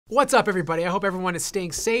What's up, everybody? I hope everyone is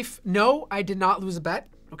staying safe. No, I did not lose a bet,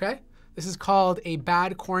 okay? This is called a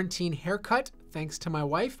bad quarantine haircut, thanks to my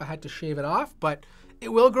wife. I had to shave it off, but it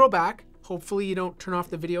will grow back. Hopefully you don't turn off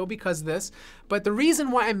the video because of this. But the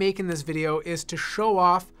reason why I'm making this video is to show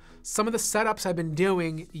off some of the setups I've been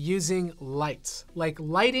doing using lights. Like,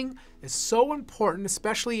 lighting is so important,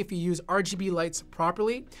 especially if you use RGB lights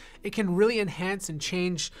properly. It can really enhance and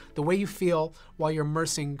change the way you feel while you're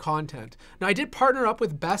immersing content. Now, I did partner up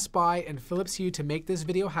with Best Buy and Phillips Hue to make this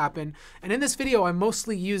video happen. And in this video, I'm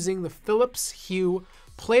mostly using the Phillips Hue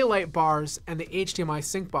play light bars and the HDMI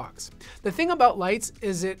sync box. The thing about lights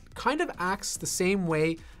is it kind of acts the same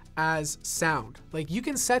way as sound. Like, you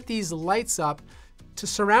can set these lights up to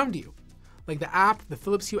surround you. Like the app, the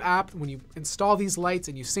Philips Hue app, when you install these lights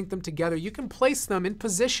and you sync them together, you can place them in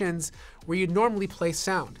positions where you'd normally place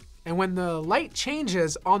sound. And when the light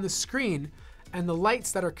changes on the screen and the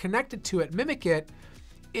lights that are connected to it mimic it,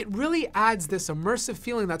 it really adds this immersive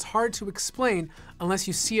feeling that's hard to explain unless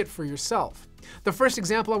you see it for yourself. The first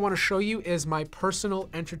example I want to show you is my personal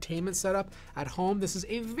entertainment setup at home. This is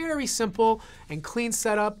a very simple and clean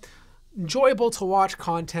setup, enjoyable to watch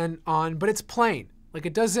content on, but it's plain. Like,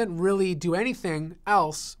 it doesn't really do anything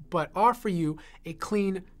else but offer you a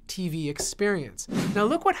clean TV experience. Now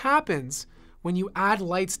look what happens when you add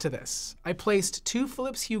lights to this. I placed 2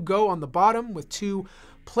 Philips Hue Go on the bottom with 2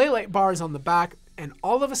 playlight bars on the back, and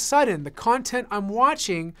all of a sudden the content I'm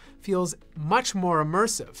watching feels much more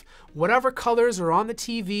immersive. Whatever colors are on the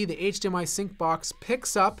TV, the HDMI sync box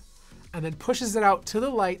picks up and then pushes it out to the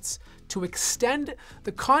lights to extend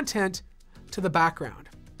the content to the background.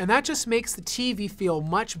 And that just makes the TV feel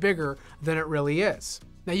much bigger than it really is.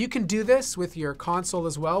 Now, you can do this with your console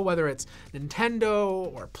as well, whether it's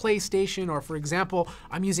Nintendo or PlayStation, or for example,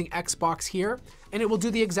 I'm using Xbox here, and it will do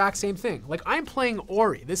the exact same thing. Like, I'm playing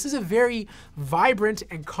Ori. This is a very vibrant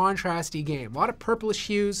and contrasty game. A lot of purplish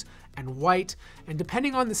hues and white, and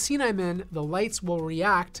depending on the scene I'm in, the lights will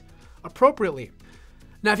react appropriately.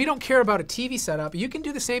 Now, if you don't care about a TV setup, you can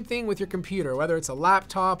do the same thing with your computer, whether it's a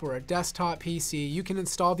laptop or a desktop PC. You can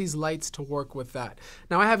install these lights to work with that.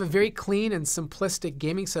 Now, I have a very clean and simplistic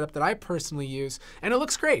gaming setup that I personally use, and it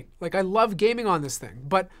looks great. Like, I love gaming on this thing,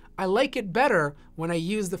 but I like it better when I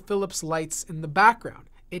use the Philips lights in the background.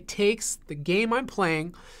 It takes the game I'm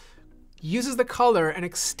playing, uses the color, and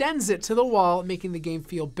extends it to the wall, making the game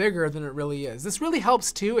feel bigger than it really is. This really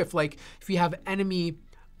helps too if you have enemy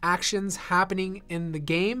actions happening in the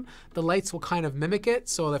game, the lights will kind of mimic it.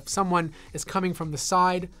 So if someone is coming from the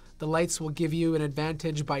side, the lights will give you an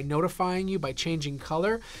advantage by notifying you, by changing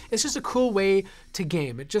color. It's just a cool way to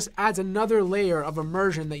game. It just adds another layer of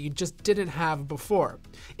immersion that you just didn't have before.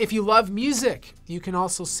 If you love music, you can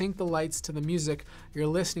also sync the lights to the music you're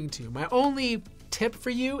listening to. My only tip for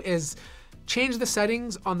you is change the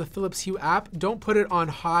settings on the Philips Hue app. Don't put it on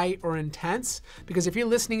high or intense, because if you're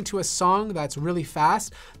listening to a song that's really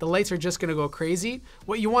fast, the lights are just gonna go crazy.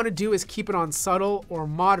 What you wanna do is keep it on subtle or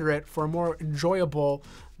moderate for a more enjoyable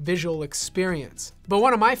visual experience. But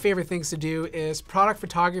one of my favorite things to do is product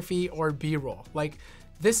photography or B-roll. Like,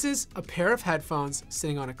 this is a pair of headphones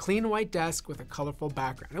sitting on a clean white desk with a colorful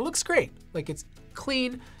background. It looks great. Like, it's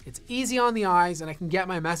clean, it's easy on the eyes, and I can get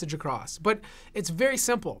my message across. But it's very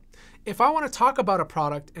simple. If I want to talk about a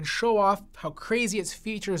product and show off how crazy its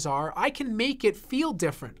features are, I can make it feel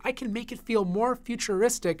different. I can make it feel more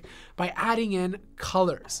futuristic by adding in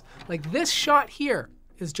colors. Like, this shot here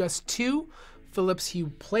is just 2 Philips Hue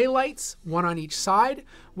play lights, 1 on each side,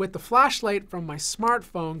 with the flashlight from my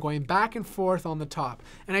smartphone going back and forth on the top.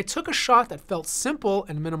 And I took a shot that felt simple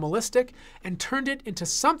and minimalistic and turned it into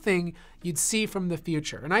something you'd see from the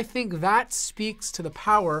future. And I think that speaks to the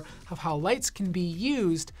power of how lights can be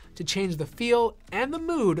used to change the feel and the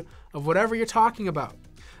mood of whatever you're talking about.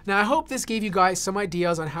 Now, I hope this gave you guys some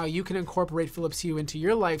ideas on how you can incorporate Philips Hue into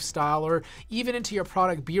your lifestyle, or even into your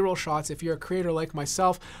product B-roll shots if you're a creator like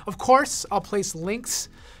myself. Of course, I'll place links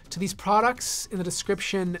to these products in the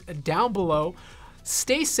description down below.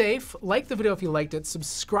 Stay safe, like the video if you liked it,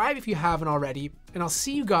 subscribe if you haven't already, and I'll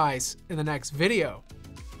see you guys in the next video.